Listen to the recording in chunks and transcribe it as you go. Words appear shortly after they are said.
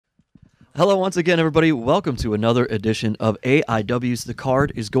Hello once again, everybody. Welcome to another edition of AIW's The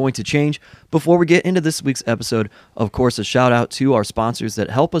Card is Going to Change. Before we get into this week's episode, of course, a shout out to our sponsors that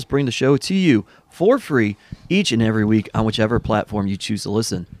help us bring the show to you for free each and every week on whichever platform you choose to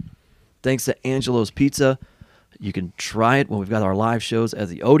listen. Thanks to Angelo's Pizza. You can try it when we've got our live shows at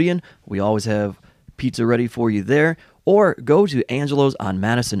the Odeon. We always have pizza ready for you there. Or go to Angelo's on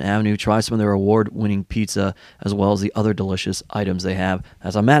Madison Avenue. Try some of their award-winning pizza as well as the other delicious items they have.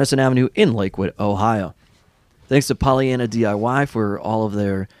 That's on Madison Avenue in Lakewood, Ohio. Thanks to Pollyanna DIY for all of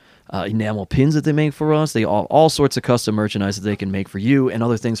their enamel pins that they make for us. They all sorts of custom merchandise that they can make for you and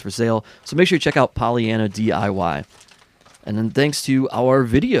other things for sale. So make sure you check out Pollyanna DIY. And then thanks to our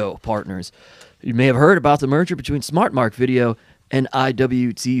video partners. You may have heard about the merger between SmartMark Video and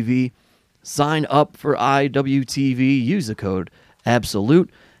IWTV. Sign up for IWTV, use the code ABSOLUTE,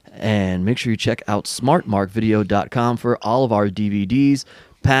 and make sure you check out smartmarkvideo.com for all of our DVDs,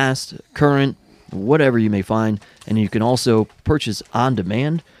 past, current, whatever you may find. And you can also purchase on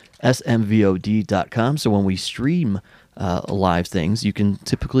demand, smvod.com. So when we stream live things, you can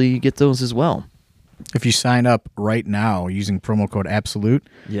typically get those as well. If you sign up right now using promo code ABSOLUTE,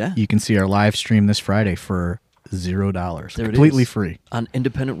 you can see our live stream this Friday for $0. There completely free on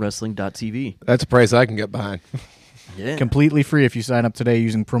independentwrestling.tv. That's a price I can get behind. Yeah, completely free. If you sign up today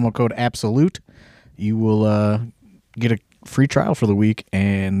using promo code ABSOLUTE, you will get a free trial for the week,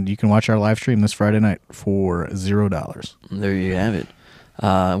 and you can watch our live stream this Friday night for $0. There you have it.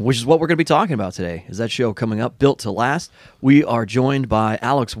 Which is what we're going to be talking about today. Is that show coming up, Built to Last? We are joined by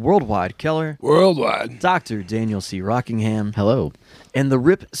Alex Worldwide Keller, Dr. Daniel C. Rockingham, hello, and the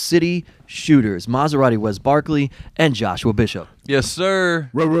Rip City Shooters, Maserati Wes Barkley, and Joshua Bishop. Yes, sir.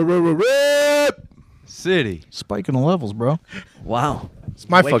 Rip City. Spiking the levels, bro. Wow, It's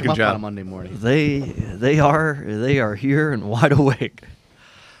my Wake 'em fucking up job. on a Monday morning. they are here and wide awake.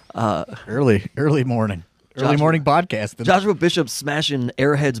 Early morning. Early morning podcast. Joshua Bishop smashing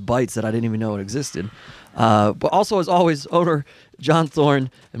Airheads bites that I didn't even know it existed. But also, as always, owner John Thorne,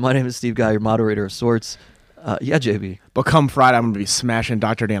 and my name is Steve Guy, your moderator of sorts. Yeah, JB. But come Friday, I'm going to be smashing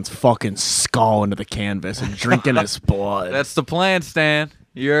Dr. Dan's fucking skull into the canvas and drinking his blood. That's the plan, Stan.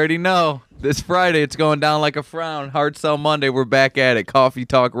 You already know. This Friday, it's going down like a frown. Hard Sell Monday, we're back at it. Coffee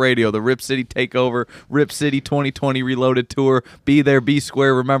Talk Radio, the Rip City Takeover, Rip City 2020 Reloaded Tour. Be there, be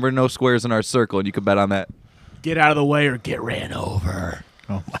square. Remember, no squares in our circle, and you can bet on that. Get out of the way or get ran over.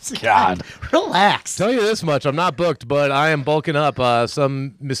 Oh, my God. Relax. Tell you this much, I'm not booked, but I am bulking up.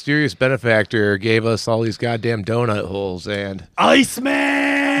 Some mysterious benefactor gave us all these goddamn donut holes, and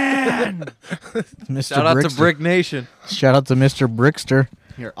Iceman! Mr. Shout out to Brickster. Brick Nation. Shout out to Mr. Brickster.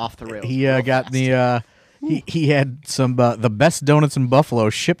 You're off the rails. He got the he had some the best donuts in Buffalo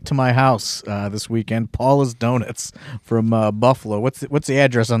shipped to my house this weekend. Paula's Donuts from Buffalo. What's the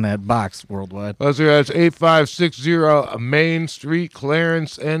address on that box? Worldwide. let's see, that's 8560 Main Street,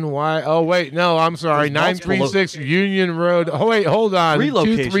 Clarence, NY. Oh, wait, no, I'm sorry. There's multiple 936 Union Road. Oh, wait, hold on.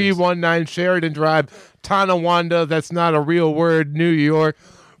 2319 Sheridan Drive, Tonawanda. That's not a real word. New York,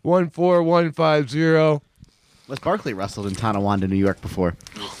 14150. Wes Barkley wrestled in Tonawanda, New York before.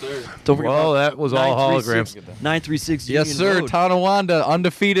 Don't forget Well, about that was all 936 holograms. 936 Yes, Union sir. Road. Tonawanda,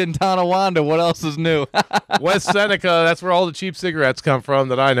 undefeated in Tonawanda. What else is new? West Seneca, that's where all the cheap cigarettes come from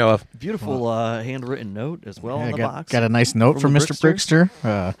that I know of. Beautiful handwritten note as well Yeah, on the box. got a nice note From from the Mr.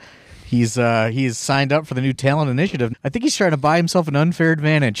 Brickster. He's signed up for the new talent initiative. I think he's trying to buy himself an unfair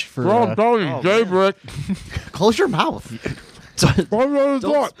advantage for. Jay Brick. Close your mouth.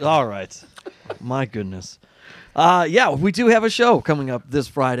 All right. My goodness. Yeah, we do have a show coming up this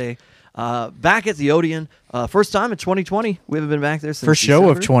Friday. Back at the Odeon. First time in 2020. We haven't been back there since First show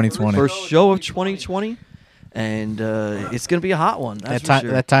of December. 2020. First show of 2020. And it's going to be a hot one. That's for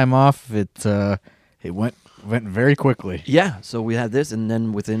sure. That time off, it went very quickly. Yeah, so we had this, and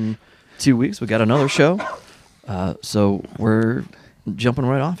then within 2 weeks, we got another show. So we're jumping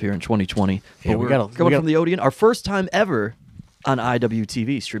right off here in 2020. Yeah, But we we're gotta- coming we from the Odeon. Our first time ever on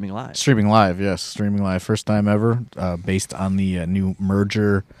IWTV, streaming live. Streaming live, yes. Streaming live. First time ever, based on the new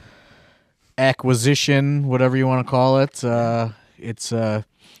merger, acquisition, whatever you want to call it. It's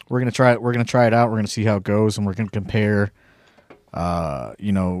we're gonna try it. We're gonna try it out. We're gonna see how it goes, and we're gonna compare,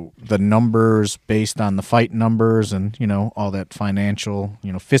 the numbers based on the fight numbers, and all that financial,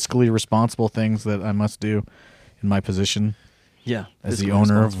 fiscally responsible things that I must do in my position Yeah. as the fiscally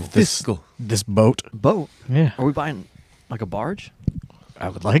owner responsible. of this boat. Boat. Yeah, Are we buying like a barge? I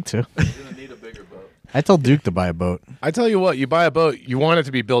would like to. I told Duke to buy a boat. I tell you what, you buy a boat, you want it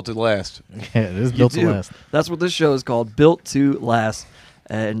to be built to last. Yeah, it is You built do. to last. That's what this show is called, Built to Last.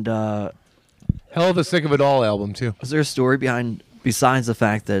 And Hell of a Sick of It All album, too. is there a story besides the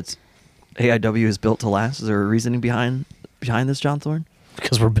fact that AIW is built to last? Is there a reasoning behind this, John Thorne?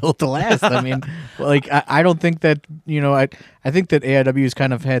 Because we're built to last. I mean, like I don't think that I think that AIW has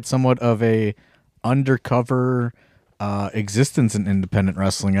kind of had somewhat of a undercover existence in independent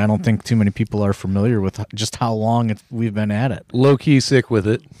wrestling. I don't think too many people are familiar with just how long we've been at it. Low key sick with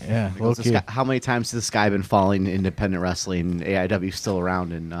it. Yeah, low key. How many times has the sky been falling in independent wrestling? AIW still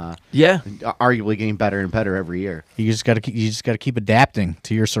around and arguably getting better and better every year. You just got to keep adapting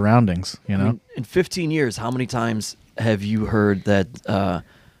to your surroundings. You know, I mean, in 15 years, how many times have you heard that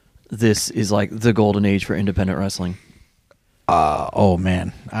this is like the golden age for independent wrestling? Oh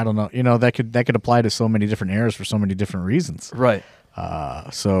man, I don't know. You know, that could apply to so many different eras for so many different reasons. Right.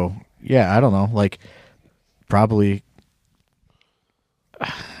 So yeah, I don't know. Like, probably.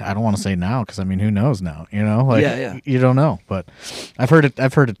 I don't want to say now because I mean, who knows now? You know, like you don't know. But I've heard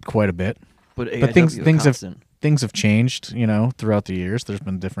it quite a bit. But things have changed. You know, throughout the years, there's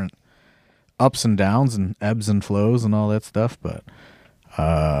been different ups and downs and ebbs and flows and all that stuff. But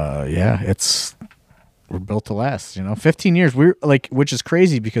we're built to last, 15 years. We're like, which is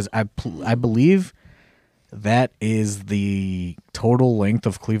crazy because I believe that is the total length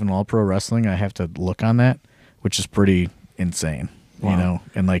of Cleveland All Pro Wrestling. I have to look on that, which is pretty insane,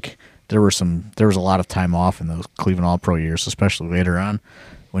 and like there was a lot of time off in those Cleveland All Pro years, especially later on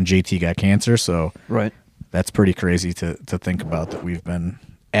when JT got cancer. So right. That's pretty crazy to think about that we've been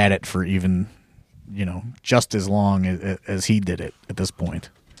at it for even, just as long as he did it at this point.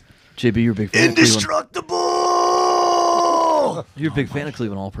 JB, you're a big fan Indestructible! You're a big fan of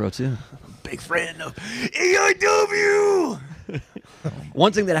Cleveland All Pro, too. Big fan of AIW!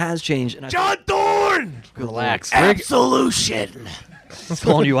 One thing that has changed... And John Thorne! Relax. Absolution! It's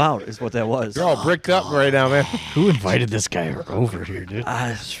calling you out, is what that was. You're all bricked up right now, man. Who invited this guy over here, dude?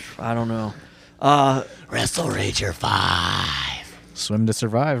 I don't know. Wrestle Rager 5. Swim to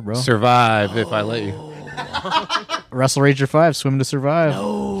survive, bro. Survive if I let you. Wrestle Rager 5, swim to survive.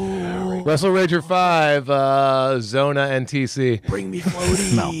 No. Wrestle Rager 5, Zona and TC. Bring me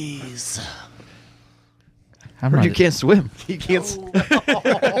floaties. You can't swim. You can't.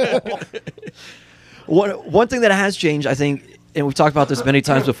 One thing that has changed, I think, and we've talked about this many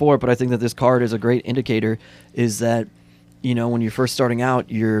times before, but I think that this card is a great indicator, is that, when you're first starting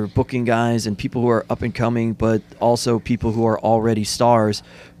out, you're booking guys and people who are up and coming, but also people who are already stars,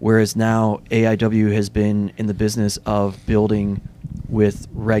 whereas now AIW has been in the business of building with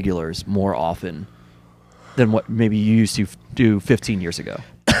regulars more often than what maybe you used to do 15 years ago.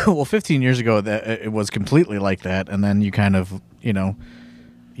 Well, 15 years ago, it was completely like that, and then you kind of,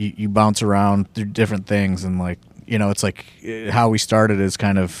 you bounce around through different things, and like, it's like how we started is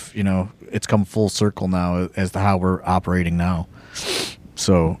kind of, it's come full circle now as to how we're operating now.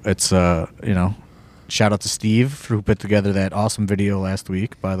 So it's, shout out to Steve who put together that awesome video last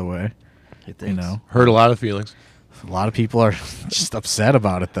week, by the way. Hey, thanks. Hurt a lot of feelings. A lot of people are just upset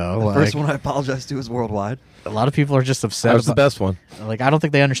about it, though. The first one I apologize to is Worldwide. A lot of people are just upset. That was the best one. Like, I don't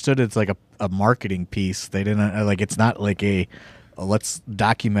think they understood it's like a marketing piece. They didn't, like, it's not like let's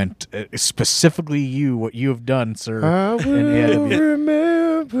document specifically what you have done, sir. I will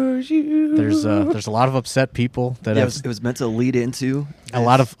remember you. There's a lot of upset people that it was meant to lead into a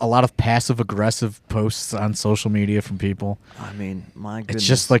lot of passive aggressive posts on social media from people. I mean, my goodness. It's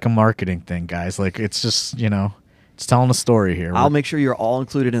just like a marketing thing, guys. Like, it's just, it's telling a story here. I'll make sure you're all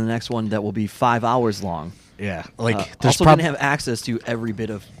included in the next one that will be 5 hours long. Yeah, like there's also didn't have access to every bit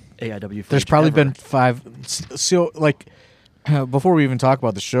of AIW footage. There's probably been 5. So like, before we even talk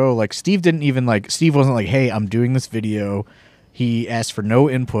about the show, like Steve wasn't like, hey, I'm doing this video. He asked for no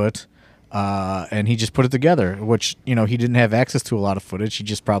input, and he just put it together. Which he didn't have access to a lot of footage. He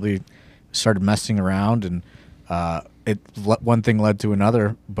just probably started messing around, and one thing led to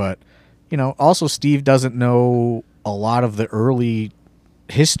another. But also Steve doesn't know a lot of the early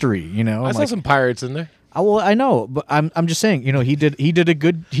history. I saw some pirates in there. Well, I know, but I'm just saying, he did a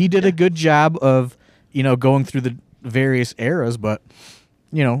good job of, going through the various eras, but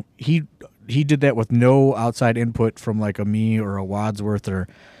he did that with no outside input from like a me or a Wadsworth or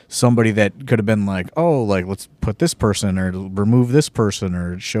somebody that could have been like, oh, like let's put this person or remove this person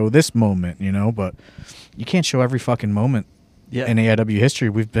or show this moment, but you can't show every fucking moment. Yeah. In AIW history,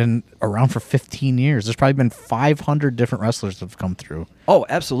 we've been around for 15 years. There's probably been 500 different wrestlers that have come through. Oh,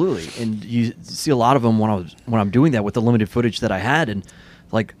 absolutely. And you see a lot of them when I'm doing that with the limited footage that I had, and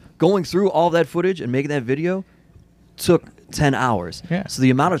like going through all that footage and making that video took 10 hours. Yeah. So the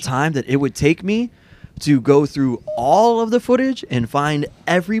amount of time that it would take me to go through all of the footage and find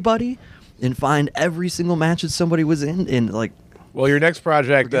everybody and find every single match that somebody was in, and like. Well, your next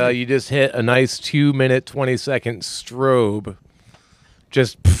project, you just hit a nice 2-minute, 20-second strobe.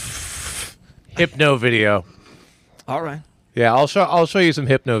 Just Hypno video. All right. Yeah, I'll show you some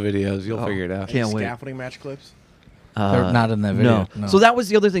hypno videos. You'll figure it out. Can't wait. Scaffolding match clips. They're not in that video. No. So that was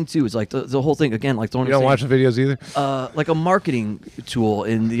the other thing too. Is like the whole thing again. Like You don't watch the videos either. like a marketing tool,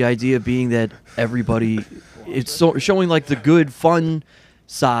 and the idea being that everybody, it's showing like the good, fun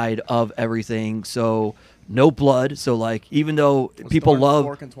side of everything. So no blood. So like even though people love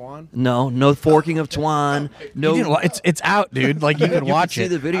Fork and Twan? no forking of Twan. No, it's out, dude. Like you can watch see it.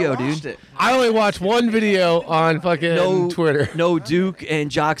 the video, dude. I only watched one video on fucking Twitter. No Duke and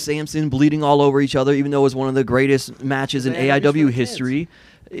Jock Sampson bleeding all over each other, even though it was one of the greatest matches in AIW history.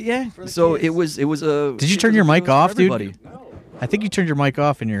 Yeah. So it was a. Did you turn your mic off, dude? I think you turned your mic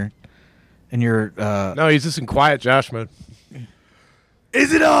off in your. No, he's just in quiet Josh mode.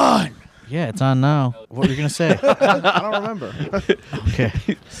 Is it on? Yeah, it's on now. What were you gonna say? I don't remember. Okay.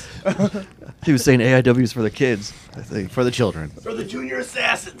 He was saying AIW is for the kids, I think. For the children. For the Junior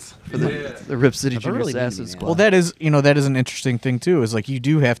Assassins. For the Rip City Junior really Assassins mean, squad. Well, that is an interesting thing too. Is like you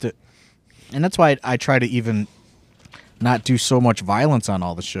do have to, and that's why I try to even not do so much violence on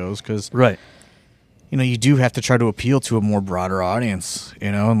all the shows because right. You do have to try to appeal to a more broader audience.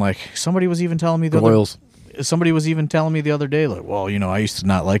 And like somebody was even telling me somebody was even telling me the other day, like, well, I used to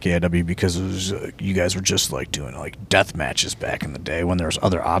not like AIW because it was you guys were just like doing like death matches back in the day when there was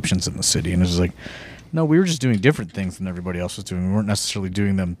other options in the city, and it was like, no, we were just doing different things than everybody else was doing. We weren't necessarily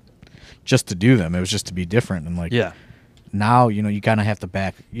doing them just to do them. It was just to be different, and like, now you kind of have to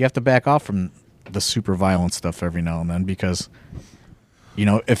back off from the super violent stuff every now and then because,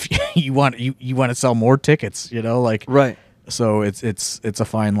 if you want to sell more tickets, like Right. So it's a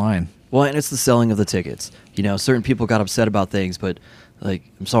fine line. Well, and it's the selling of the tickets. Certain people got upset about things, but like,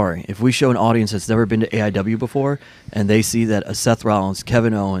 I'm sorry, if we show an audience that's never been to AIW before, and they see that a Seth Rollins,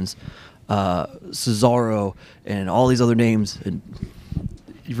 Kevin Owens, Cesaro, and all these other names, and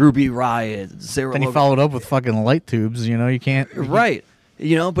Ruby Riott, Sarah. Then you followed up with fucking light tubes. You can't. Right.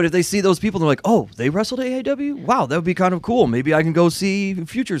 But if they see those people, they're like, oh, they wrestled at AIW? Wow, that would be kind of cool. Maybe I can go see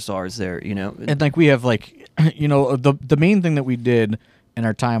future stars there. And like we have like, the main thing that we did in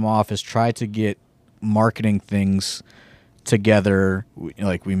our time off is try to get marketing things together.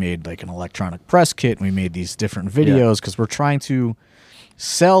 Like we made like an electronic press kit, and we made these different videos because we're trying to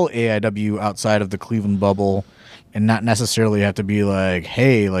sell AIW outside of the Cleveland bubble and not necessarily have to be like,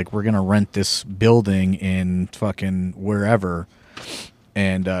 hey, like we're gonna rent this building in fucking wherever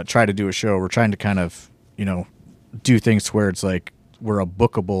and try to do a show. We're trying to kind of do things to where it's like we're a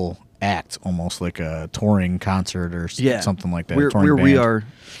bookable act, almost like a touring concert or something like that. We are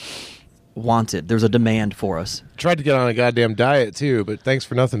wanted. There's a demand for us. Tried to get on a goddamn diet too, but thanks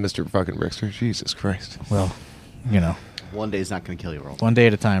for nothing, Mr. fucking Brickster. Jesus Christ. Well, one day's not going to kill you, World. One day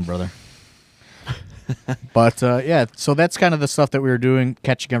at a time, brother. But so that's kind of the stuff that we were doing,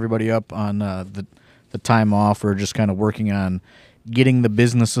 catching everybody up on the time off. We're just kind of working on getting the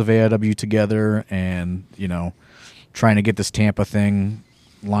business of AIW together, and trying to get this Tampa thing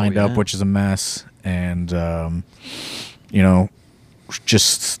lined up, which is a mess, and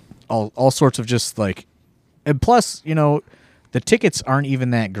just all sorts of just like, and plus the tickets aren't even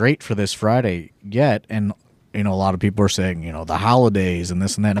that great for this Friday yet, and a lot of people are saying the holidays and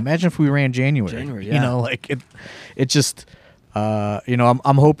this and that. Imagine if we ran January, like it just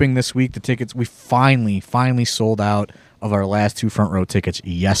I'm hoping this week the tickets, we finally sold out of our last 2 front row tickets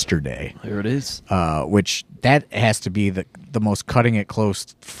yesterday. Here it is. Which that has to be the most cutting it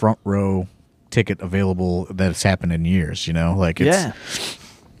close front row ticket available that's happened in years. Like it's,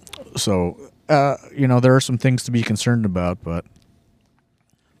 So there are some things to be concerned about, but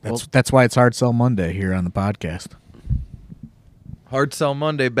that's why it's Hard Sell Monday here on the podcast. Hard Sell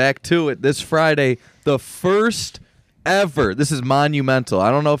Monday, back to it. This Friday, the first ever. This is monumental. I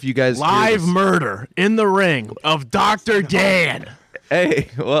don't know if you guys live murder in the ring of Dr. Dan. Hey,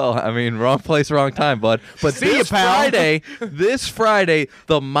 well, I mean, wrong place, wrong time, bud. But this Friday,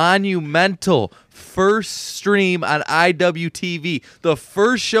 the monumental first stream on IWTV, the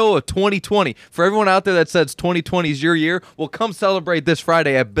first show of 2020. For everyone out there that says 2020 is your year, well, come celebrate this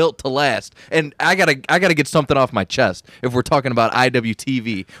Friday at Built to Last. And I gotta get something off my chest if we're talking about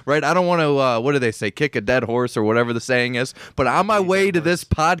IWTV, right? I don't want to, what do they say, kick a dead horse or whatever the saying is. But on my way to this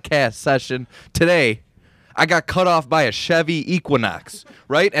podcast session today, I got cut off by a Chevy Equinox,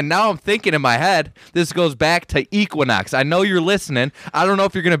 right? And now I'm thinking in my head, this goes back to Equinox. I know you're listening. I don't know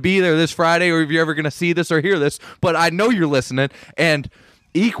if you're going to be there this Friday or if you're ever going to see this or hear this, but I know you're listening. And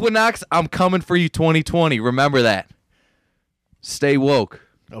Equinox, I'm coming for you 2020. Remember that. Stay woke.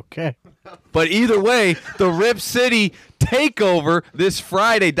 Okay. But either way, the Rip City takeover this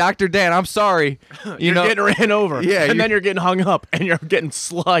Friday. Dr. Dan, I'm sorry. You're getting ran over. Yeah. And then you're getting hung up and you're getting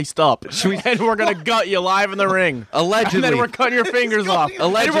sliced up. And we're going to gut you live in the ring. Allegedly. And then we're cutting your fingers off.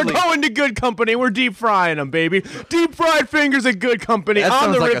 Allegedly. And we're going to Good Company. We're deep frying them, baby. Deep fried fingers at Good Company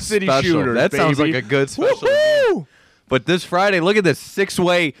on the like Rip City special. Shooters, That baby. sounds like a good special. Woo-hoo! But this Friday, look at this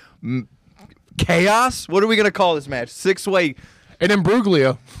 6-way chaos. What are we going to call this match? 6-way. And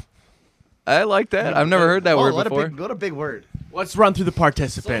imbroglio. I like that. I've never heard that word before. What a big word. Let's run through the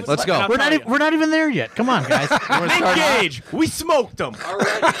participants. Let's go. We're not even there yet. Come on, guys. Nick Gage, we smoked him.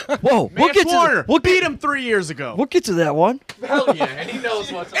 Whoa, We'll beat him 3 years ago. We'll get to that one. Hell yeah, and he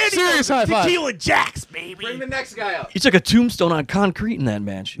knows what's up. Serious high five. Tequila Jacks, baby. Bring the next guy up. You took a tombstone on concrete in that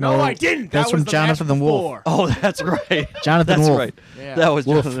match. No, I didn't. That's that from was the Jonathan match the Wolf. before. Oh, that's right. Jonathan That's Wolf. right. Yeah. That was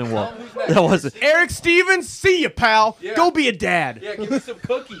Jonathan Wolf. That wasn't. Eric Stevens, see you, pal. Yeah. Go be a dad. Yeah, give me some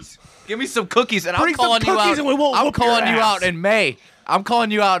cookies. Give me some cookies, and Bring I'm calling some you cookies out. and we won't I'm whoop your calling you ass. out in May. I'm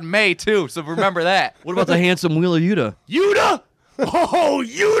calling you out in May too. So remember that. What about the handsome Wheeler Yuta? Yuta? Oh,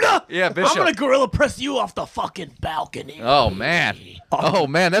 Yuta? Yeah, Bishop. I'm going to gorilla press you off the fucking balcony. Oh man. Oh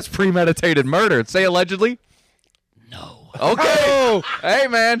man, that's premeditated murder. Say allegedly. No. Okay. Hey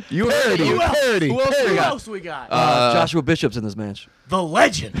man, you heard it. Who else? Who else we Who got? else we got? Joshua Bishop's in this match. The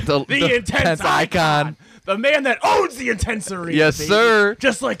legend. the intense icon. The man that owns the intense arena. Yes, baby. sir.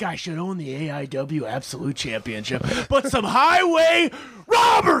 Just like I should own the AIW Absolute Championship. But some highway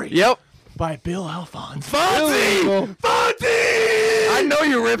robbery. Yep. By Bill Alphonse. Fonzie! I know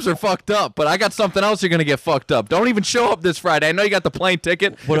your ribs are fucked up, but I got something else you're going to get fucked up. Don't even show up this Friday. I know you got the plane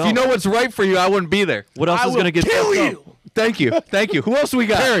ticket. What if you else? know what's right for you, I wouldn't be there. What else I is going to will get kill fucked you. up? Thank you. Thank you. Who else we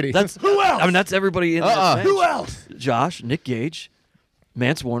got? Parody. That's Who else? I mean, that's everybody in that match. Who else? Josh, Nick Gage,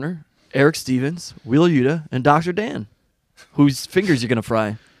 Mance Warner, Eric Stevens, Wheeler Yuta, and Dr. Dan. Whose fingers you going to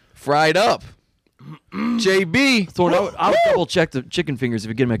fry? Fried up. JB. Thorne, I'll double check the chicken fingers if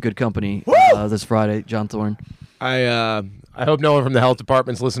you get them at Good Company this Friday, John Thorne. I hope no one from the health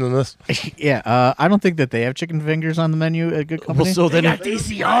department's listening to this. Yeah, I don't think that they have chicken fingers on the menu at Good Company. Well, so then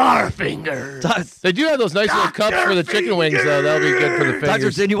DCR fingers. They do have those nice little cups for the chicken wings, though. That'll be good for the Dr.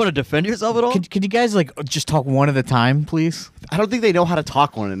 fingers. Dan, you want to defend yourself at all? Could you guys just talk one at a time, please? I don't think they know how to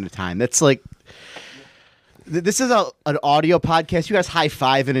talk one at a time. That's like. This is an audio podcast. You guys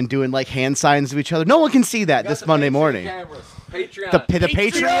high-fiving and doing like hand signs to each other. No one can see that this Monday morning. Patreon. The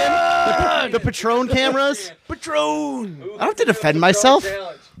Patreon? The Patron cameras? Patron. I don't have to defend myself.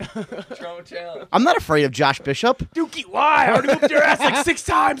 Patron challenge. I'm not afraid of Josh Bishop. Dookie, why? I already whooped your ass like 6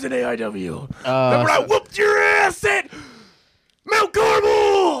 times in AIW. Remember I whooped your ass at Mount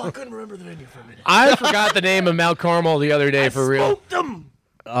Carmel. I couldn't remember the venue for a minute. I forgot the name of Mount Carmel the other day, for real. Smoked them.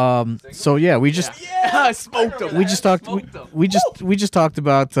 So yeah, we just I smoked them. we just talked we just talked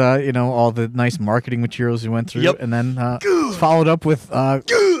about all the nice marketing materials you went through, Yep. and then followed up with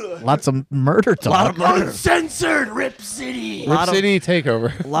lots of murder talk. Uncensored Rip City. Rip City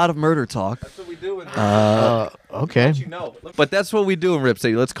takeover. A lot of murder talk. That's what we do in Okay. you know. But that's what we do in Rip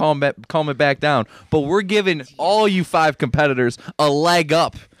City. Let's calm it back down. But we're giving all you 5 competitors a leg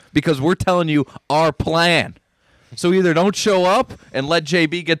up because we're telling you our plan. So either don't show up and let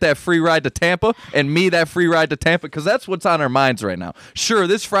JB get that free ride to Tampa and me that free ride to Tampa, because that's what's on our minds right now. Sure,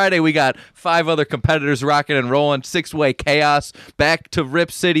 this Friday we got 5 other competitors rocking and rolling, 6-way chaos, back to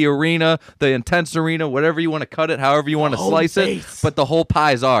Rip City Arena, the Intense Arena, whatever you want to cut it, however you want to slice it. But the whole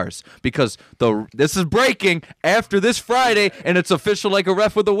pie's ours, because this is breaking after this Friday, and it's official like a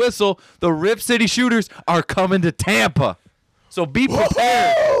ref with a whistle. The Rip City Shooters are coming to Tampa. So be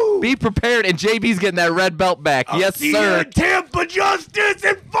prepared. Be prepared, and JB's getting that red belt back. Yes, sir. Tampa Justice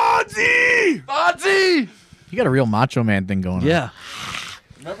and Fonzie. Fonzie! You got a real Macho Man thing going on. Yeah.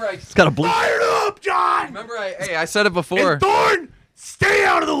 Remember It's got a blue. Fired up, John. I said it before. And Thorne, stay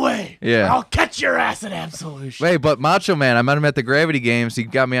out of the way. Yeah. Or I'll catch your ass at Absolution. Wait, but Macho Man, I met him at the Gravity Games. He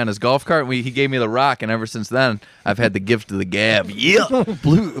got me on his golf cart, and he gave me the rock, and ever since then, I've had the gift of the gab. Yeah.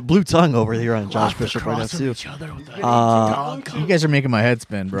 blue tongue over here on Josh Bishop right now, Across from too. each other with the You guys are making my head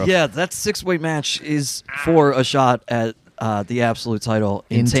spin, bro. Yeah, that 6-way match is for a shot at the Absolute title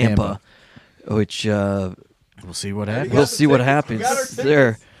in Tampa, which We'll see what happens. we'll see what happens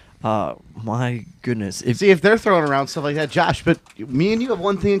there. My goodness. If they're throwing around stuff like that, Josh, but me and you have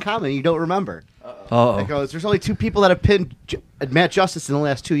one thing in common you don't remember. There's only 2 people that have pinned Matt Justice in the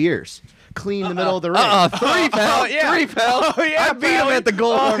last 2 years. Clean the middle of the ring. 3, pal. 3, pal. Oh, yeah, I beat him at the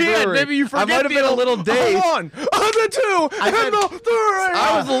Gold Brewery. maybe you forget I might have been a little dazed. Hold on. The 2 and the 3.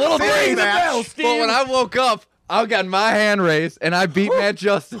 I was a little Ring dazed. the bell, But when I woke up, I got my hand raised, and I beat Matt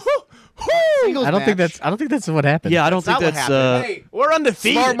Justice. singles I don't think match. that's what happened. Yeah, I don't think not what that's. happened. Hey, we're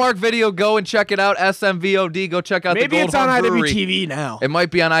undefeated. Smart Mark Video, go and check it out. SMVOD, go check out Maybe the Gold it's on Horn Brewery. IWTV now. It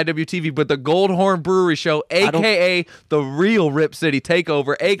might be on IWTV, but the Gold Horn Brewery Show, a.k.a. the real Rip City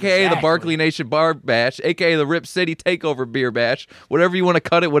Takeover, a.k.a. the Barkley Nation Bar Bash, a.k.a. the Rip City Takeover Beer Bash. Whatever you want to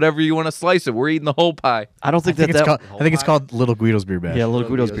cut it, whatever you want to slice it. We're eating the whole pie. I don't think I think it's called Little Guido's Beer Bash. Yeah, Little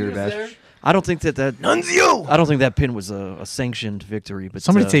Guido's Beer Bash. I don't think that Nunzio! I don't think that pin was a sanctioned victory. But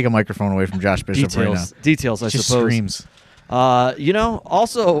Somebody take a microphone away from Josh Bishop right now. Details, I Just suppose. screams.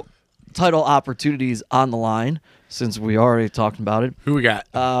 Also title opportunities on the line, since we already talked about it. Who we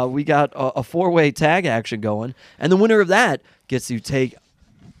got? We got a 4-way tag action going, and the winner of that gets to take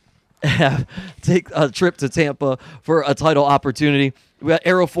a trip to Tampa for a title opportunity. We got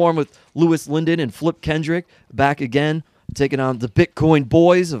Aeroform with Lewis Linden and Flip Kendrick back again, taking on the Bitcoin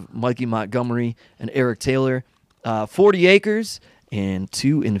Boys of Mikey Montgomery and Eric Taylor. 40 Acres and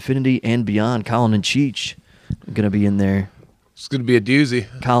To Infinity and Beyond. Colin and Cheech going to be in there. It's going to be a doozy.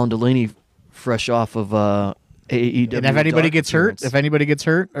 Colin Delaney, fresh off of AEW. And if anybody Dark gets appearance.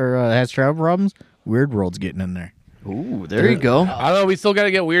 hurt, or has travel problems, Weird World's getting in there. Ooh, there you go. I don't know. We still got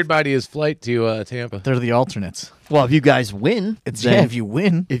to get Weird Body his flight to Tampa. They're the alternates. Well, if you guys win, If you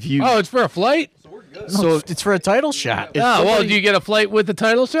win. if you Oh, it's for a flight? So it's for a title shot. Well, do you get a flight with the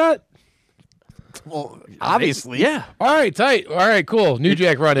title shot? Well, obviously. yeah, All right, tight. All right, cool. New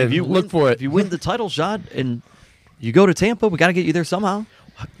Jack run in. Look for it. if you win the title shot and you go to Tampa, we got to get you there somehow.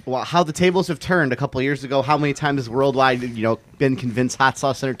 Well, how the tables have turned a couple of years ago. How many times has Worldwide, been convinced Hot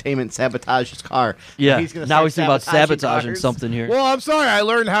Sauce Entertainment sabotaged his car? Yeah, He's gonna now start he's thinking about sabotaging cars. something here. Well, I'm sorry. I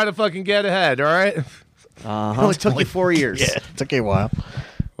learned how to fucking get ahead, all right? It only took you 4 years. Yeah, it took a while.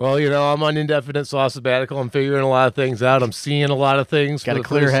 Well, I'm on indefinite sauce sabbatical. I'm figuring a lot of things out. I'm seeing a lot of things. Got for a the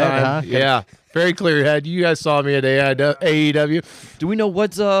clear first head, time. huh? Yeah, very clear head. You guys saw me at AEW. Do we know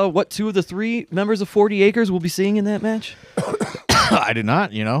what 2 of the 3 members of 40 Acres will be seeing in that match? I do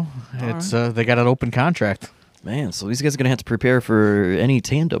not, It's they got an open contract. Man, so these guys are going to have to prepare for any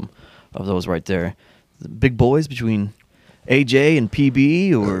tandem of those right there. The big boys between AJ and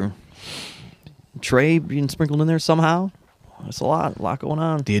PB or Trey being sprinkled in there somehow. That's a lot going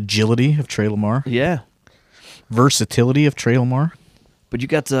on. The agility of Trey Lamar. Yeah. Versatility of Trey Lamar. But you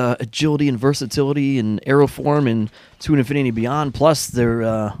got agility and versatility and Aeroform and To Infinity and Beyond, plus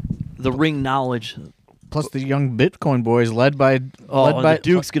their the ring knowledge. Plus the young Bitcoin boys led by The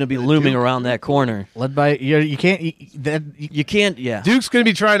Duke's going to be looming around that corner. led by you can't You can't, yeah. Duke's going to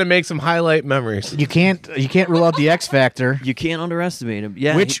be trying to make some highlight memories. you can't rule out the X Factor, You can't underestimate him.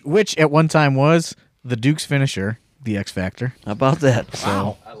 Yeah. which at one time was the Duke's finisher, the X Factor. How about that?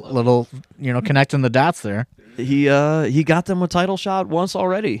 So little connecting the dots there. He got them a title shot once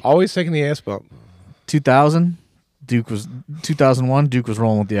already. Always taking the ass bump. 2000, 2001. Duke was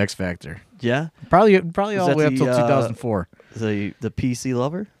rolling with the X Factor. Yeah. Probably all the that way up till the, 2004. The PC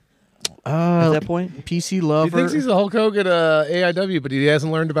lover at that point. PC He lover. thinks he's a Hulk Hogan AIW, but he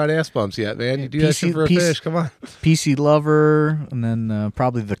hasn't learned about ass bumps yet, man. You do that shit for a fish. Come on. PC lover, and then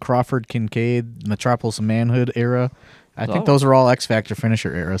probably the Crawford Kincaid Metropolis of Manhood era. I think those are all X Factor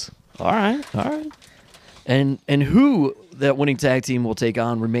finisher eras. All right. And who that winning tag team will take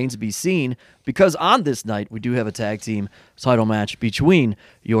on remains to be seen, because on this night we do have a tag team title match between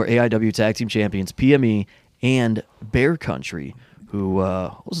your AIW tag team champions PME and Bear Country, who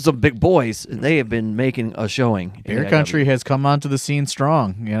those are some big boys, and they have been making a showing. Bear Country has come onto the scene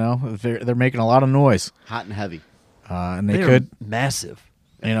strong. They're making a lot of noise, Hot and heavy. and they They're could, massive.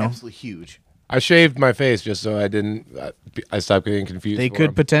 Absolutely huge. I shaved my face just so I stopped getting confused. they for could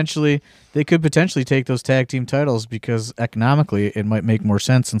him. potentially take those tag team titles, because economically it might make more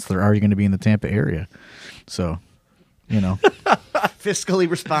sense since they're already going to be in the Tampa area. So, Fiscally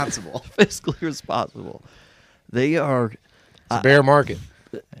responsible. Fiscally responsible. They are. It's a bear market.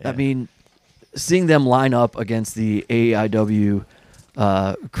 I mean, seeing them line up against the AIW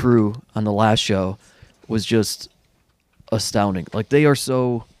crew on the last show was just astounding. Like, they're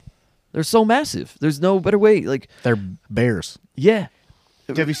so massive. There's no better way. Like, they're bears. yeah.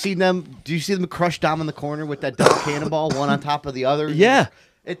 Have you seen them? Do you see them crush Dom in the corner with that double cannonball, one on top of the other? Yeah.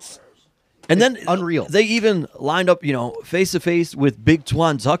 And then unreal. They even lined up, face to face with Big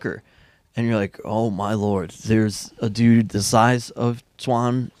Twan Tucker. And you're like, oh my Lord, there's a dude the size of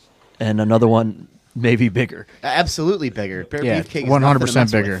Twan and another one maybe bigger. Absolutely bigger. Bear Yeah, Beefcake is 100% nothing to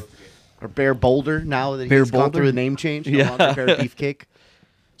mess bigger. with. Or Bear Boulder, now that Bear he's gone Boulder? through a name change. No Yeah. longer Bear Beefcake.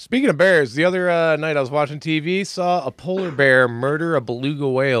 Speaking of bears, the other night I was watching TV, saw a polar bear murder a beluga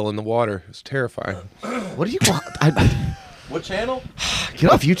whale in the water. It was terrifying. What do you want? What channel? Get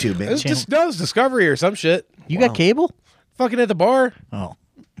off YouTube, man. It was Discovery or some shit. You got cable? Fucking at the bar. Oh,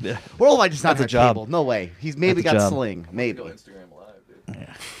 Or I just not That's a have job. cable. No way. He's maybe That's a got job. Sling. Maybe.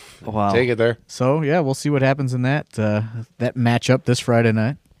 Wow. Take it there. So yeah, we'll see what happens in that matchup this Friday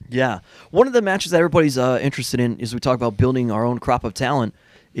night. Yeah. One of the matches that everybody's interested in is we talk about building our own crop of talent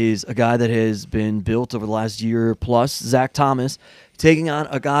is a guy that has been built over the last year plus, Zach Thomas, taking on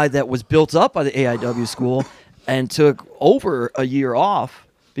a guy that was built up by the AIW school and took over a year off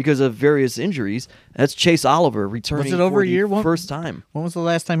because of various injuries. That's Chase Oliver returning Was it over for a the year? first time. When was the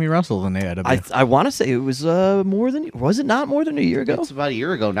last time he wrestled in the AIW? I want to say it was was it not more than a year ago? It's about a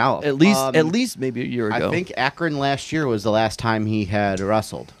year ago now. At least maybe a year ago. I think Akron last year was the last time he had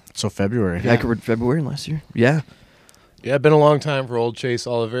wrestled. So February. Yeah, I covered February last year. Yeah. Yeah, been a long time for old Chase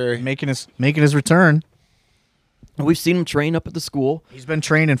Oliver. Making his return. We've seen him train up at the school. He's been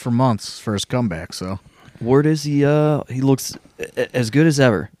training for months for his comeback, so Word is he looks as good as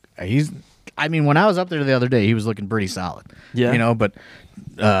ever. when I was up there the other day, he was looking pretty solid. Yeah. But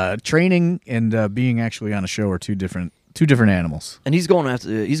training and being actually on a show are two different animals. And he's going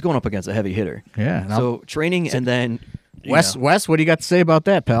up against a heavy hitter. Yeah. and So training and then Wes, what do you got to say about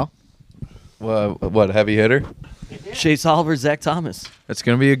that, pal? What heavy hitter? Chase Oliver, Zach Thomas. It's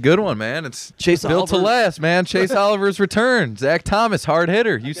gonna be a good one, man. It's Chase built to Oliver- last, man. Chase Oliver's return. Zach Thomas, hard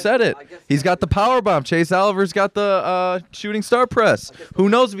hitter. You said it. He's got the power bomb. Chase Oliver's got the shooting star press. Who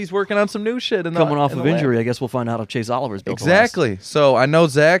knows if he's working on some new shit? Coming off of injury, I guess we'll find out if Chase Oliver's built to last. Exactly. So I know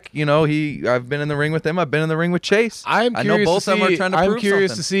Zach. I've been in the ring with him. I've been in the ring with Chase. I know both of them are trying to prove I'm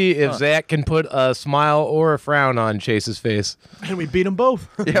curious something. to see if Zach can put a smile or a frown on Chase's face. And we beat them both.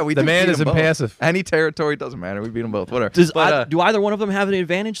 Yeah, we The did man beat is them both. impassive. Any territory doesn't matter. We beat them both. Whatever. Do either one of them have an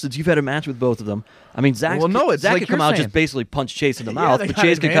advantage since you've had a match with both of them? I mean, Zach. Well, no, it's Zach like could come you're out saying. just basically punch Chase in the mouth, they but got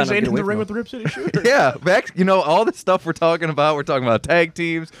Chase could kind of advantage. get Ain't in away the ring from with the Rip City Shooter. Yeah, back, all the stuff we're talking about tag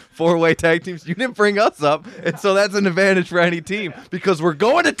teams, 4-way tag teams. You didn't bring us up, and so that's an advantage for any team because we're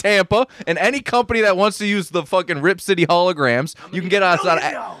going to Tampa, and any company that wants to use the fucking Rip City holograms, you can get us on.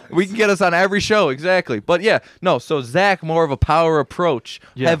 We can get us on every show, exactly. But yeah, no. So Zach, more of a power approach,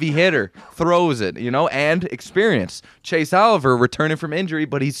 heavy hitter, throws it, and experience. Chase Oliver returning from injury,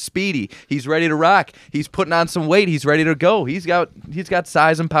 but he's speedy. He's ready to rock. He's putting on some weight. He's ready to go. He's got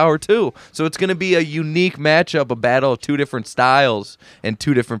size and power too. So it's going to be a unique matchup, a battle of two different styles and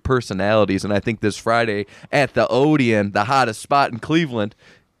two different personalities. And I think this Friday at the Odeon, the hottest spot in Cleveland,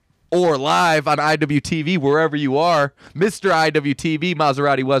 or live on IWTV, wherever you are, Mr. IWTV,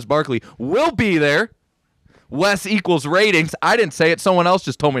 Maserati Wes Barkley, will be there. Wes equals ratings. I didn't say it. Someone else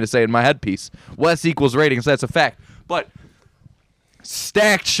just told me to say it in my headpiece. Wes equals ratings. That's a fact. But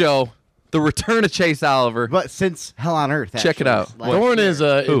stacked show. The return of Chase Oliver. But since Hell on Earth, Check it out. Thorne is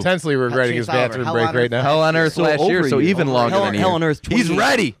intensely regretting his Chase Oliver, bathroom Hell break on right Earth. now. Hell on Earth So last over year, a so year. even longer than a year. Hell on Earth. He's 28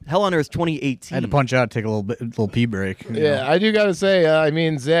 ready. Hell on Earth 2018. I had to punch out, take a little pee break. Yeah, I do got to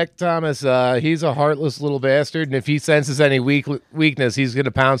say, Zach Thomas, he's a heartless little bastard, and if he senses any weakness, he's going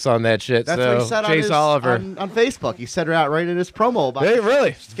to pounce on that shit. That's so, what he said Chase Oliver. on Facebook. He said it out right in his promo about Hey,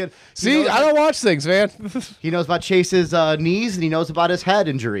 really? See, I don't watch things, man. He knows about Chase's knees and he knows about his head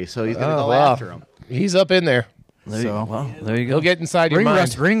injury, so he's going to go after him. He's up in there. There you go. He'll get inside your Ring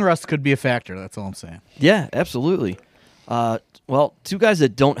mind. rust could be a factor. That's all I'm saying. Yeah, absolutely. Well, two guys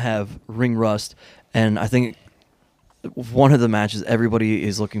that don't have ring rust, and I think one of the matches everybody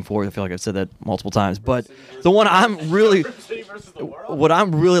is looking for. I feel like I've said that multiple times, but the one what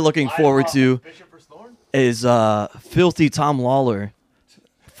I'm really looking forward to is filthy Tom Lawler,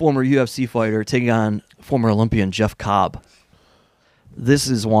 former UFC fighter, taking on former Olympian Jeff Cobb. This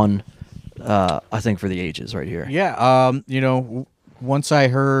is one I think for the ages right here. Yeah, once I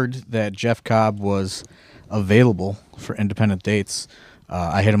heard that Jeff Cobb was available for independent dates,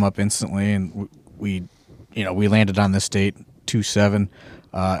 I hit him up instantly, and we landed on this date 2/7,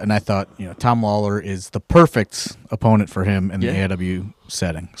 and I thought Tom Lawler is the perfect opponent for him in the AIW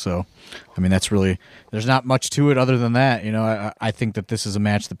setting. So, I mean, that's really, there's not much to it other than that. I think that this is a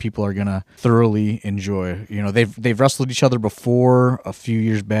match that people are gonna thoroughly enjoy. They've wrestled each other before a few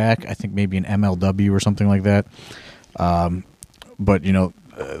years back. I think maybe in MLW or something like that. But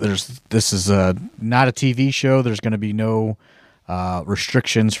this is not a TV show. There's going to be no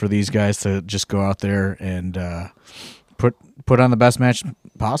restrictions for these guys to just go out there and put on the best match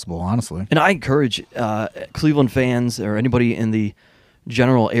possible, honestly. And I encourage Cleveland fans or anybody in the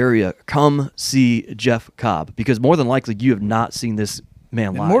general area, come see Jeff Cobb, because more than likely you have not seen this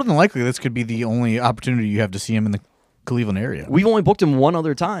man live. More than likely, this could be the only opportunity you have to see him in the Cleveland area. We've only booked him one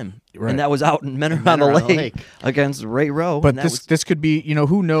other time, and that was out in Menor on the Lake against Ray Rowe. But this could be,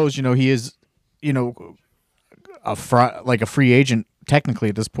 who knows? He is, a free agent technically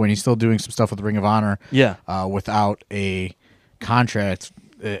at this point. He's still doing some stuff with Ring of Honor, without a contract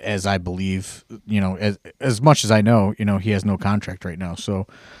as I believe, as much as I know, he has no contract right now. So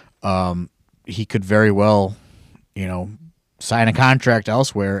he could very well, sign a contract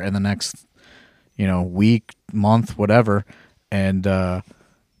elsewhere in the next, week, month, whatever. And,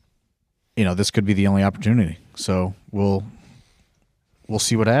 this could be the only opportunity. So we'll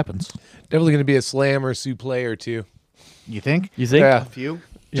see what happens. Definitely going to be a slam or suplex or two. You think? Yeah. A few?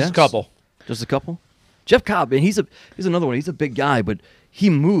 Just a couple. Just a couple? Jeff Cobb, and he's another one. He's a big guy, but he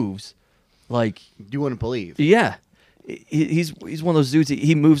moves like You wouldn't believe. yeah. He's one of those dudes.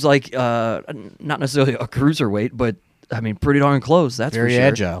 He moves like not necessarily a cruiserweight, but I mean pretty darn close. That's Very for sure.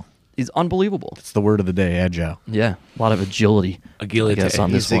 agile. He's unbelievable. It's the word of the day, agile. Yeah, a lot of agility. I guess on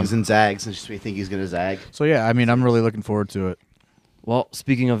He this one. zigs and zags, and just we think he's going to zag. So yeah, I mean, I'm really looking forward to it. Well,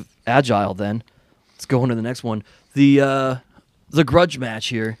 speaking of agile, then let's go into the next one. The grudge match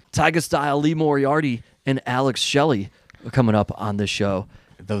here: Tiger Style, Lee Moriarty, and Alex Shelley coming up on this show.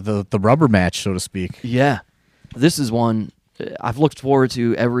 The rubber match, so to speak. Yeah, this is one I've looked forward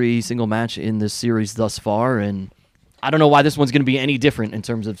to every single match in this series thus far, and I don't know why this one's going to be any different in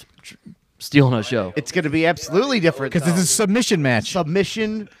terms of stealing a show. It's going to be absolutely different. Because it's a submission match.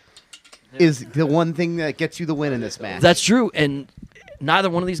 Submission is the one thing that gets you the win in this match. That's true, and neither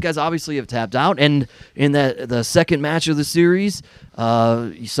one of these guys obviously have tapped out. And in the second match of the series,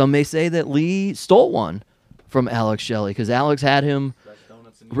 some may say that Lee stole one from Alex Shelley because Alex had him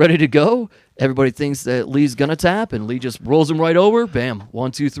ready to go. Everybody thinks that Lee's gonna tap, and Lee just rolls him right over. Bam,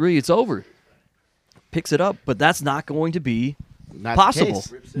 1, 2, 3, it's over. Picks it up, but that's not going to be Not the possible.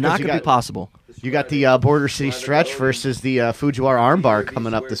 case. Not You going to be got- possible. You got the Border City Stretch versus the Fujiwara Armbar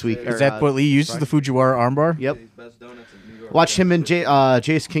coming up this week. Is that what Lee uses, the Fujiwara armbar? Yep. Watched him and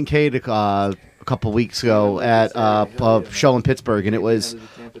Jace Kincaid a couple weeks ago at a show in Pittsburgh, and it was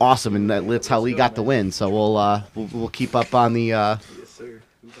awesome. And that's how Lee got the win. So we'll keep up on the. Got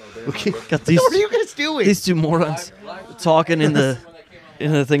these, What are you guys doing? these two morons talking in the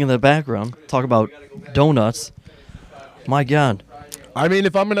thing in the background. Talk about donuts. My God. I mean,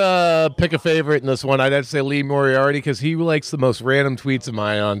 if I'm going to pick a favorite in this one, I'd have to say Lee Moriarty because he likes the most random tweets of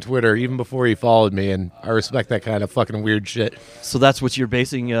mine on Twitter, even before he followed me, and I respect that kind of fucking weird shit. So that's what you're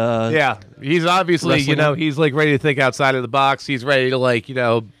basing. Yeah, he's obviously, wrestling on? he's like ready to think outside of the box. He's ready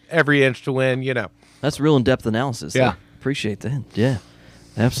to every inch to win, That's real in-depth analysis. Yeah. I appreciate that. Yeah,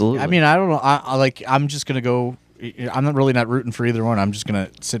 absolutely. I mean, I don't know. I'm just gonna go. I'm not rooting for either one. I'm just gonna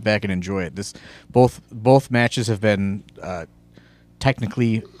sit back and enjoy it. Both matches have been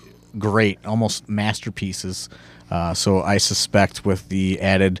technically great, almost masterpieces. So I suspect with the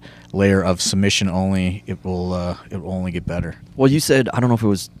added layer of submission only, it will only get better. Well, you said, I don't know if it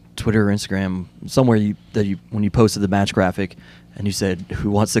was Twitter or Instagram, somewhere when you posted the match graphic, and you said, who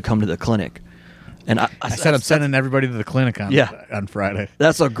wants to come to the clinic? And I said I'm sending everybody to the clinic on Friday.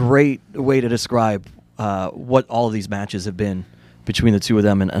 That's a great way to describe what all of these matches have been between the two of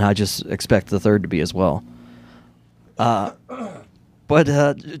them, and I just expect the third to be as well. But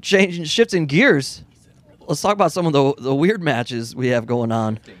shifting gears, let's talk about some of the weird matches we have going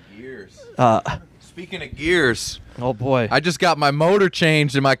on. Speaking of gears, Oh, boy. I just got my motor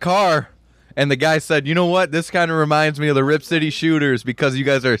changed in my car, and the guy said, you know what? This kind of reminds me of the Rip City Shooters because you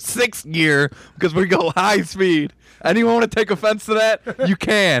guys are 6th gear because we go high speed. Anyone want to take offense to that? You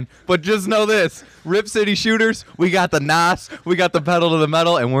can. But just know this. Rip City Shooters, we got the NOS, we got the pedal to the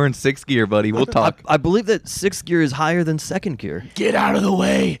metal, and we're in 6th gear, buddy. We'll talk. I believe that 6th gear is higher than 2nd gear. Get out of the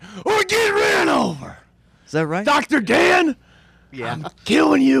way or get ran over. Is that right? Dr. Dan, Yeah. I'm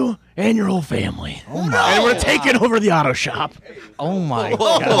killing you and your whole family. Oh my! And we're taking over the auto shop. Oh my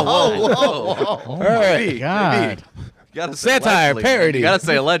Whoa, god! whoa, whoa, whoa. Oh my god! Gotta say Satire, allegedly. parody. You gotta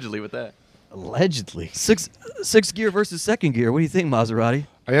say allegedly with that. Allegedly. Sixth gear versus 2nd gear. What do you think, Maserati?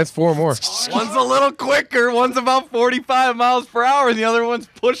 I guess 4 more. One's a little quicker, one's about 45 miles per hour, and the other one's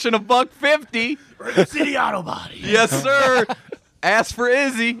pushing $150. Rip City Auto Body. Yes, sir. Ask for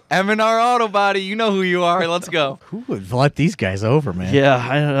Izzy, M&R Auto Body. You know who you are. Let's go. Who would let these guys over, man?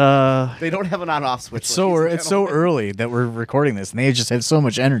 Yeah, They don't have an on-off switch. It's so early that we're recording this, and they just have so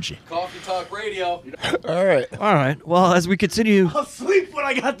much energy. Coffee Talk Radio. All right. all right. Well, as we continue, I'll sleep when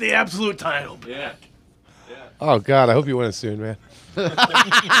I got the absolute title. Yeah. Oh, God, I hope you win it soon, man.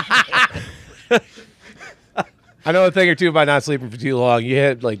 I know a thing or two about not sleeping for too long. You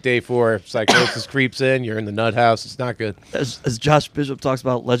hit like day 4, psychosis creeps in, you're in the nut house. It's not good. as Josh Bishop talks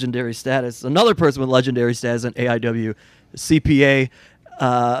about legendary status, another person with legendary status in AIW, CPA,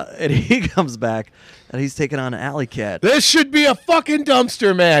 and he comes back, and he's taking on Alley Cat. This should be a fucking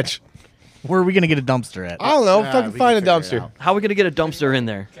dumpster match. Where are we gonna get a dumpster at? I don't know. Yeah, Fucking we find a can figure it dumpster. out. How are we gonna get a dumpster in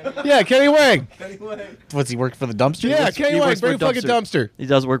there? Yeah, Kenny Wang. What's he work for the dumpster? Yeah, He Kenny Wang, works for bring a fucking dumpster. He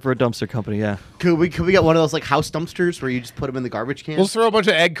does work for a dumpster company. Yeah. Could we get one of those like house dumpsters where you just put them in the garbage can? We'll throw a bunch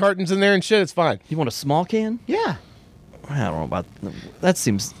of egg cartons in there and shit. It's fine. You want a small can? Yeah. I don't know about that.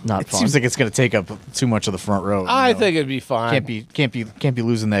 Seems not It fun. seems like it's gonna take up too much of the front row. I think it'd be fine. can't be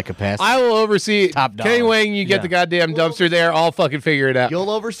losing that capacity. I will oversee. Top dollar. Kenny Wang, you get Yeah. the goddamn dumpster there. I'll fucking figure it out. You'll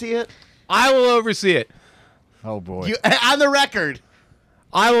oversee it? I will oversee it. Oh boy. You, on the record.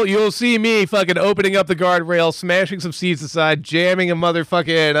 I will. You'll see me fucking opening up the guardrail, smashing some seats aside, jamming a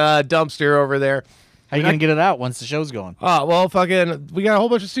motherfucking dumpster over there. How you gonna get it out once the show's going? Oh well, fucking. We got a whole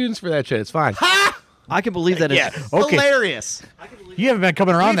bunch of students for that shit. It's fine. I can believe that. Yeah. It's, Okay. Hilarious. You haven't been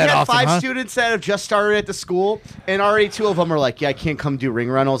coming around We've that had often, 5 huh? students that have just started at the school, and already 2 of them are like, yeah, I can't come do ring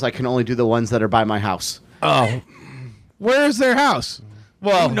rentals. I can only do the ones that are by my house. Oh, where's their house?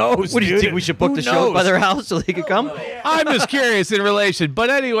 Well, Who knows? what do you dude? think? We should book Who the show by knows? their house so they could come? I'm just curious in relation. But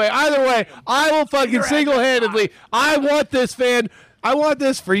anyway, either way, I will fucking single-handedly. I want this fan. I want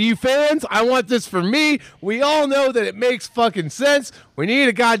this for you fans. I want this for me. We all know that it makes fucking sense. We need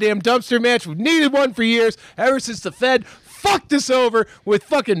a goddamn dumpster match. We've needed one for years, ever since the Fed fucked us over with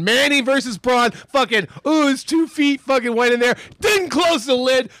fucking Manny versus Braun. Fucking, ooh, his 2 feet fucking went in there. Didn't close the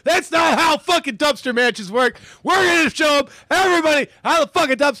lid. That's not how fucking dumpster matches work. We're going to show everybody how the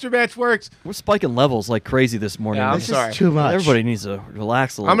fucking dumpster match works. We're spiking levels like crazy this morning. Yeah, I'm This sorry. is Too much. Everybody needs to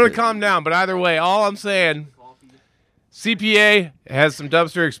relax a little I'm going bit. to calm down, but either way, all I'm saying, CPA has some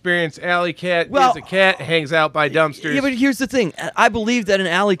dumpster experience. Alley Cat Well- is a cat, hangs out by dumpsters. Yeah, but here's the thing. I believe that an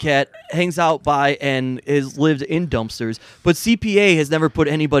alley cat hangs out by and is lived in dumpsters, but CPA has never put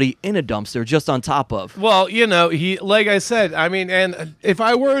anybody in a dumpster, just on top of. Well, you know, he, like I said, I mean, and if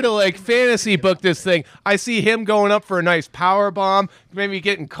I were to like fantasy book this thing, I see him going up for a nice power bomb, maybe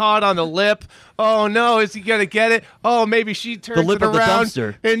getting caught on the lip. Oh no, is he gonna get it? Oh, maybe she turns lip it of the around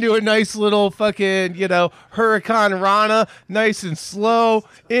dumpster. into a nice little fucking, you know, Hurricane Rana, nice and slow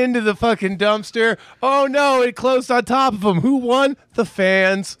into the fucking dumpster. Oh no, it closed on top of him. Who won? The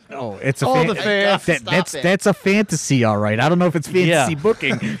fans. Oh, it's a All the fans. that's a fantasy, all right. I don't know if it's fantasy Yeah.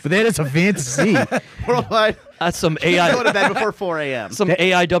 booking, but that is a fantasy. Worldwide. That's some Go to AI, bed before 4 a.m. some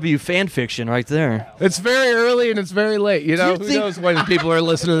AIW fan fiction right there. It's very early and it's very late. You know, you who think- knows when people are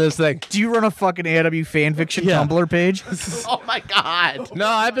listening to this thing? Do you run a fucking AIW fan fiction Yeah. Tumblr page? Oh my God. No,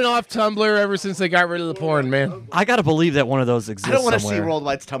 I've been off Tumblr ever since they got rid of the porn, man. I gotta believe that one of those I exists don't want to see somewhere.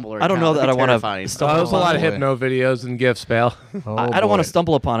 Worldwide's Tumblr. I don't know account. that I It'd be want terrifying. to Oh, stumble there's a lot of boy. hypno videos and GIFs, pal. Oh, I don't want boy. to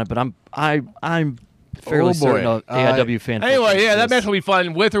stumble upon it, but I'm fairly Oh, boy. certain of AIW fan fiction. Anyway, yeah, that exists. match will be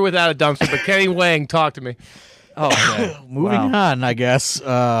fun with or without a dumpster. But Kenny Wang, talk to me. Oh, okay. Moving Wow. on, I guess.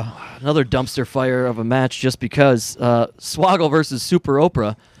 Another dumpster fire of a match just because Swoggle versus Super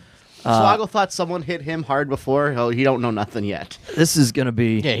Oprah. Swoggle thought someone hit him hard before. Oh, he don't know nothing yet. This is gonna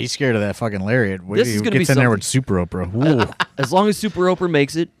be Yeah, he's scared of that fucking lariat. This is He gonna be gets in there something. with Super Oprah. Ooh. as long as Super Oprah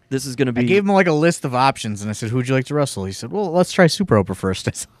makes it. This is gonna be. I gave him like a list of options, and I said, "Who'd you like to wrestle?" He said, "Well, let's try Super Oprah first."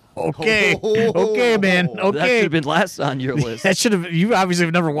 I said, "Okay, okay, man, That should okay." have been last on your list. That should have. You obviously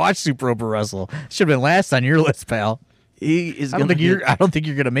have never watched Super Oprah wrestle. Should have been last on your list, pal. He is I don't gonna. think you're. I don't think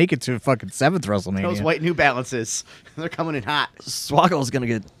you're gonna make it to fucking 7th WrestleMania. Those white New Balances. They're coming in hot. Swoggle is gonna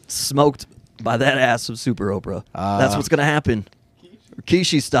get smoked by that ass of Super Oprah. That's what's gonna happen.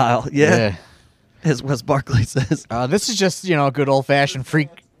 Kishi style, yeah. As Wes Barkley says. This is just a good old fashioned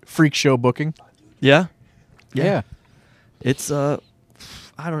freak show booking. Yeah. Yeah. It's I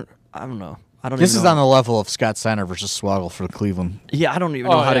don't know. I don't. This even is know. on the level of Scott Steiner versus Swoggle for Cleveland. Yeah, I don't even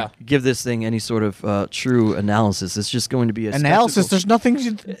know Oh, how yeah. to give this thing any sort of true analysis. It's just going to be a Analysis. spectacle. There's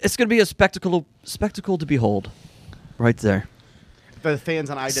nothing. It's going to be a spectacle to behold, right there. The fans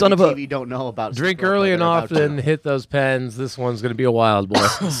on Son of a- IWTV don't know about Drink Super Oprah. early and They're about often, to. hit those pens. This one's going to be a wild boy.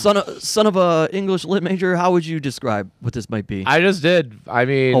 Son of a English lit major. How would you describe what this might be? I just did. I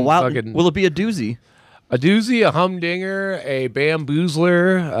mean, a wild. fucking Will it be a doozy? a doozy, a humdinger, a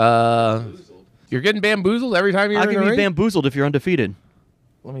bamboozler. You're getting bamboozled every time you're I'll in give the you ring? bamboozled if you're undefeated.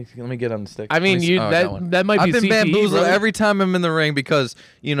 Let me get on the stick. I mean, Let me see- you oh, that one. that might be I've been CTE, bamboozled brother. every time I'm in the ring because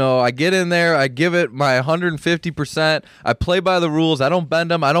I get in there, I give it my 150%. I play by the rules. I don't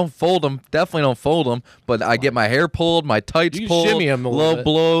bend them. I don't fold them. Definitely don't fold them. But I get my hair pulled, my tights You pulled, shimmy 'em a little low bit.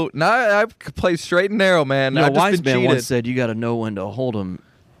 blow. No, I play straight and narrow, man. A I've just wise been man cheated. once said you got to know when to hold them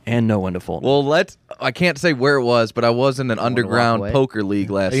and know when to fold 'em. Well, I can't say where it was, but I was in an underground away? poker league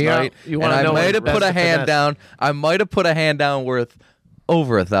last Yeah, night, you and wanna I know might when have put rest a the hand finesse. down. I might have put a hand down worth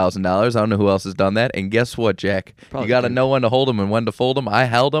over $1,000. I don't know who else has done that. And guess what, Jack? Probably you got to did. know when to hold them and when to fold them. I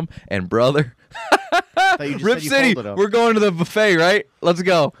held them, and brother, I thought you just Rip said you City, folded 'em. we're going to the buffet, right? Let's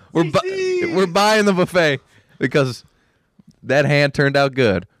go. We're We're buying the buffet because that hand turned out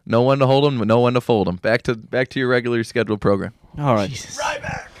good. No one to hold him, no one to fold him. Back to your regularly scheduled program. All right. Right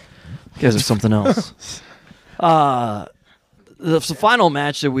back. You guys are something else. The final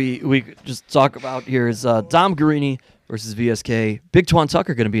match that we just talk about here is Dom Guarini versus VSK. Big Twan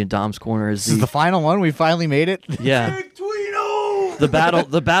Tucker going to be in Dom's corner. This is the final one. We finally made it. Yeah. Big Twino!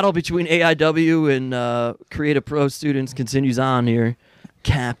 The battle between AIW and Creative Pro students continues on here.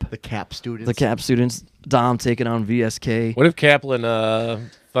 The Cap students. Dom taking on VSK. What if Kaplan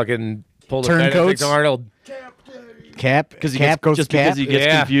fucking pulled a Turncoats? Benedict Arnold? Cap Because he Cap gets, goes Cap. because he gets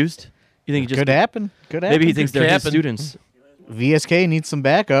Yeah. confused. You think he just Could happen. maybe he thinks they're his Capping. students. VSK needs some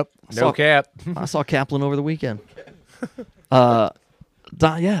backup. No cap. I saw Kaplan over the weekend. Dom,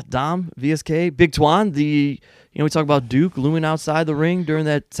 VSK, Big Twan. We talk about Duke looming outside the ring during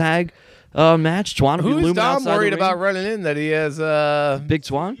that tag match. Twan will be Who's looming Dom outside worried the ring. about running in that he has? Big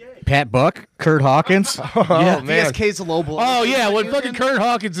Twan. Pat Buck, Kurt Hawkins. Oh man. VSK's a low blow. Oh yeah, when fucking Kurt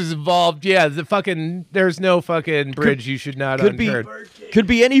Hawkins is involved, yeah, there's no fucking bridge you should not Could be uncurd. could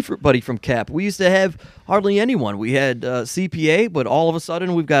be anybody from Cap. We used to have hardly anyone. We had CPA, but all of a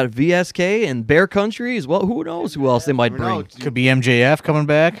sudden we've got VSK and Bear Country as well. Who knows who else they might bring? Could be MJF coming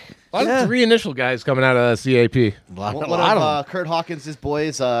back. A lot Yeah. of three initial guys coming out of CAP. One of Kurt Hawkins'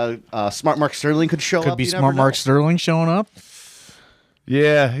 boys, Smart Mark Sterling, could show up. Could be You never Smart know. Mark Sterling showing up.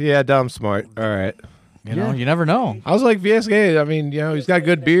 Yeah, Dom's smart. All right. You know, you never know. I was like VSK. I mean, he's got a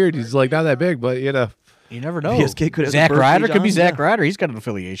good beard. He's like not that big, but You never know. VSK could have Zach the birthday Ryder could be on, Zach yeah. Ryder. He's got an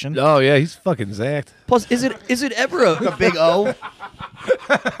affiliation. Oh yeah, he's fucking zacked. Plus, is it ever A big O.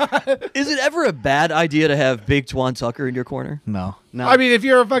 a bad idea to have Big Twan Tucker in your corner? No. No. I mean, if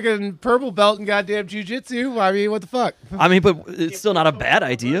you're a fucking purple belt in goddamn jiu-jitsu, I mean, what the fuck? I mean, but it's still not a bad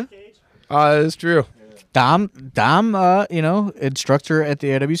idea. It's true. Dom, instructor at the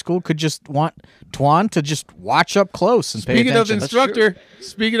AIW school could just want Twan to just watch up close and pay Speaking of attention.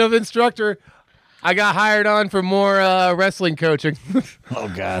 instructor, I got hired on for more wrestling coaching. Oh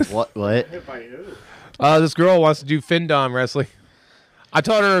God. What? This girl wants to do Findom wrestling. I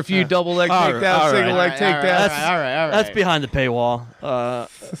taught her a few double leg takedowns, single leg takedowns. That's behind the paywall.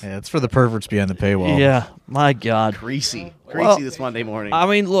 Yeah, it's for the perverts behind the paywall. Yeah, my God. Greasy Well, this Monday morning. I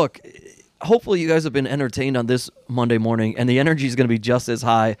mean, look, hopefully you guys have been entertained on this Monday morning, and the energy is going to be just as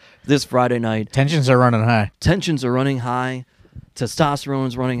high this Friday night. Tensions are running high. Tensions are running high.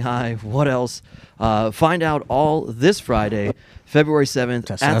 Testosterone's running high. What else? Find out all this Friday, February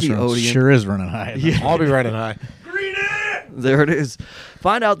 7th, at the Testosterone Odeon. sure is running high. I'll be running high. There it is.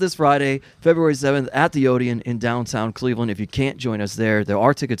 Find out this Friday, February 7th, at the Odeon in downtown Cleveland. If you can't join us there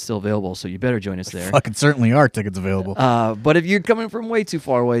are tickets still available, so you better join us there. Fucking certainly are tickets available. But if you're coming from way too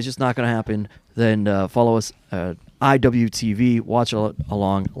far away, it's just not going to happen, then follow us at IWTV. Watch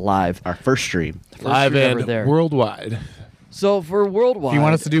along live. Our first stream. Live stream ever and there. worldwide. So for Worldwide... If you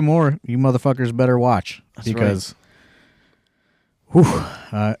want us to do more, you motherfuckers better watch because,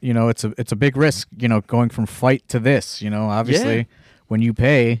 it's a big risk. Going from fight to this. Obviously, Yeah. when you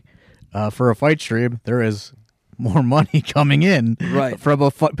pay for a fight stream, there is more money coming in Right. from a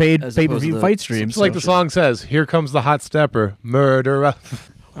paid As pay per opposed view to fight stream. It's like the song says, "Here comes the hot stepper, murderer."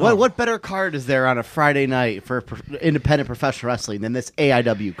 What better card is there on a Friday night for independent professional wrestling than this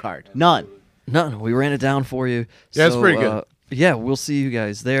AIW card? None. None. We ran it down for you. Yeah, it's pretty good. Yeah, we'll see you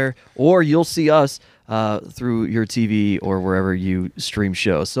guys there, or you'll see us through your TV or wherever you stream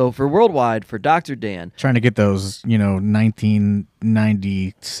shows. So for Worldwide, for Dr. Dan, Trying to get those,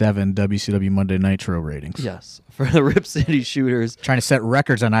 1997 WCW Monday Nitro ratings. yes, for the Rip City Shooters, Trying to set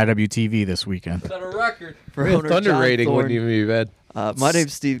records on IWTV this weekend. Set a record. for Real owner thunder John rating Thorne. wouldn't even be bad. My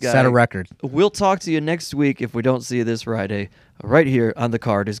name's Steve Guy. Set a record. We'll talk to you next week if we don't see you this Friday. Right here on The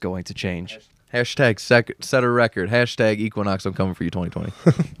Card is Going to Change. Hashtag set a record. Hashtag Equinox. I'm coming for you 2020.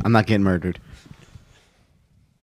 I'm not getting murdered.